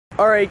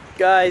Alright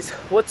guys,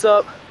 what's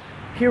up?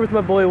 Here with my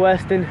boy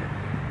Weston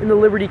in the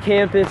Liberty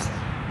campus.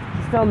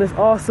 Just found this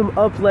awesome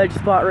up ledge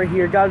spot right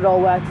here. Got it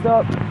all waxed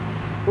up.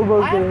 We're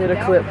both gonna hit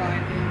a clip.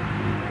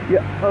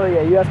 Yeah, oh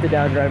yeah, you have to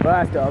down drive, but I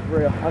have to up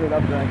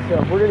drive. So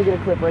we're gonna get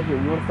a clip right here.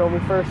 You wanna film me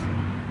first?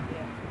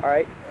 Yeah.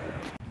 Alright.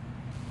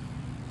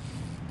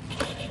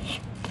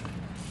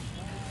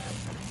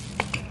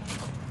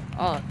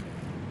 On.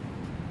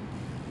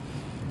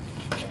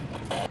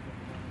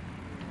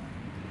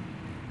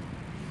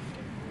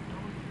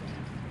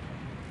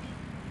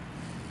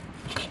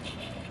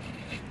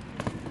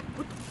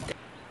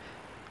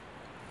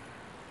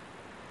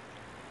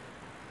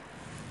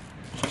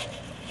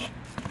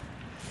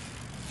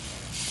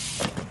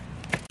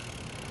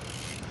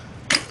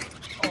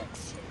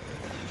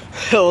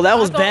 Oh, that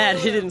was bad.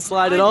 It didn't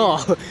slide at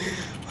all.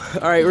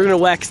 Alright, we're gonna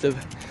wax the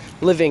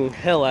living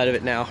hell out of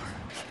it now.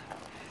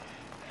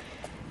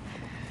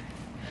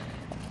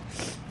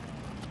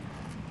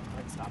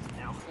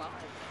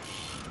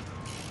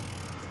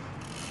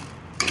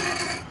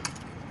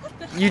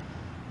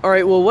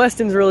 Alright, well,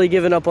 Weston's really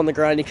giving up on the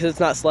grinding because it's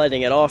not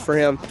sliding at all for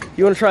him.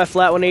 You want to try a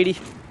flat 180?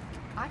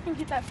 I can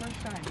get that first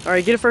try.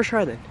 Alright, get a first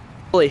try then.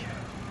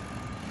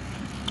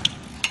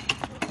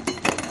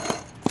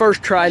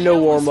 First try, no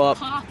warm up.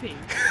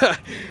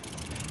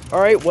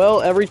 Alright,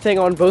 well, everything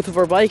on both of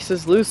our bikes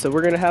is loose, so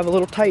we're going to have a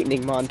little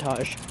tightening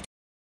montage.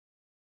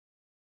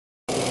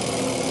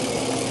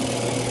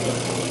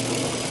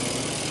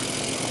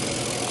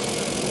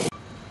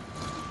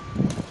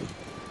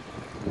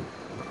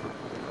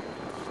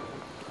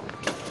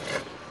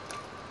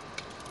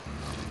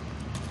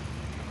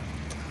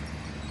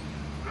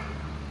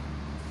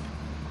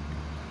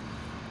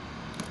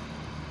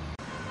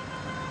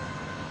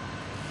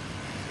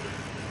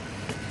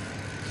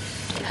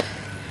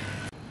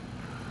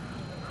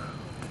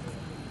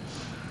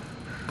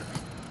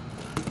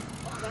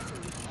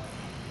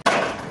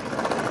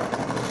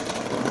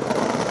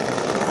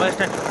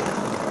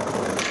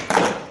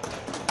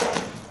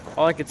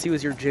 All I could see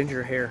was your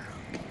ginger hair.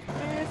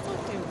 Man, it's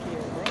looking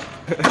cute,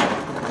 bro.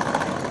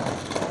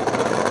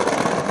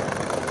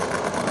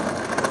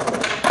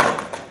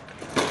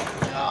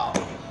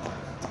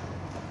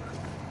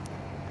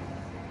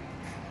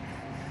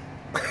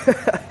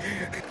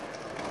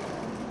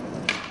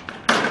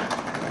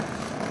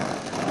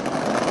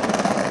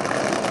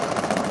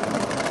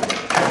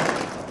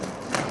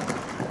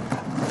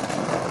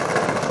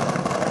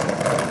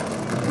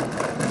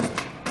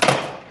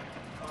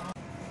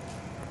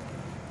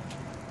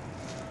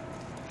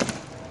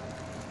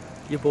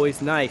 Your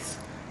boy's nice.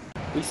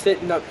 We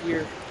sitting up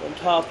here on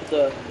top of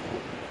the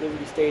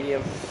Liberty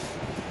Stadium.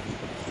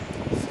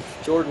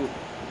 Jordan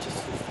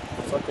just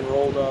fucking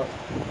rolled up.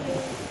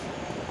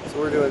 So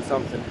we're doing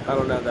something. I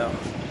don't know though.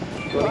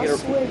 You wanna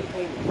get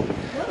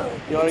a,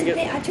 you wanna get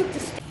I took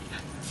the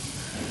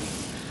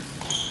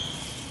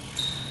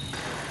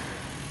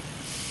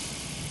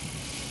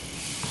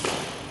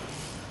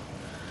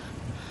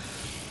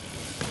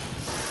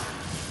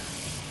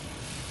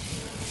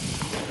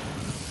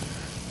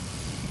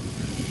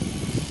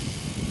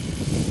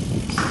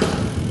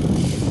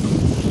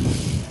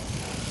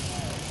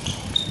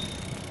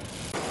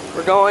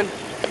We're going.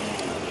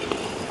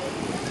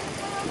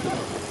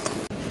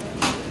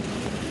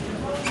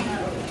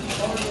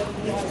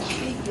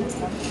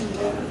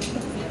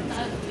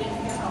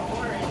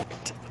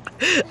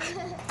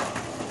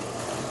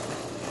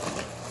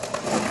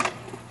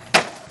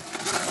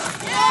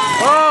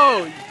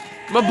 Oh,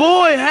 my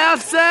boy,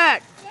 half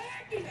sack.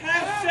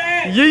 Half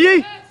sack.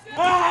 Yee.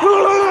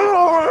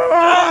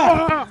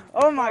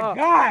 Oh my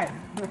God.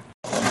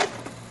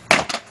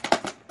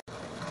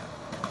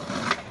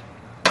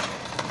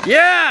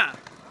 Yeah!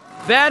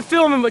 Bad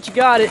filming, but you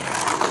got it.